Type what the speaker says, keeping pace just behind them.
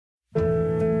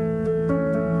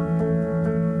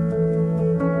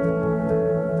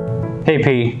Hey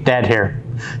P, Dad here.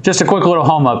 Just a quick little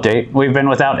home update. We've been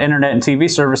without internet and TV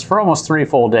service for almost 3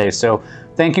 full days, so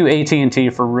thank you AT&T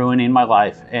for ruining my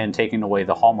life and taking away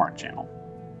the Hallmark Channel.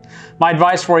 My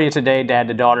advice for you today, Dad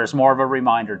to daughter, is more of a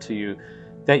reminder to you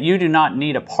that you do not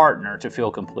need a partner to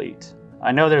feel complete.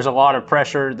 I know there's a lot of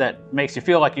pressure that makes you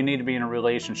feel like you need to be in a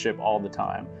relationship all the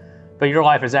time, but your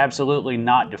life is absolutely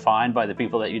not defined by the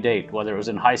people that you date, whether it was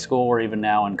in high school or even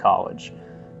now in college.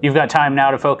 You've got time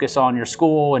now to focus on your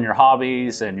school and your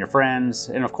hobbies and your friends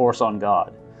and of course on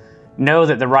God. Know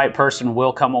that the right person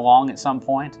will come along at some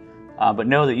point, but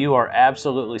know that you are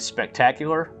absolutely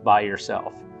spectacular by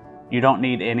yourself. You don't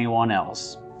need anyone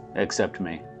else except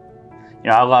me.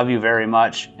 I love you very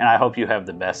much and I hope you have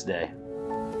the best day.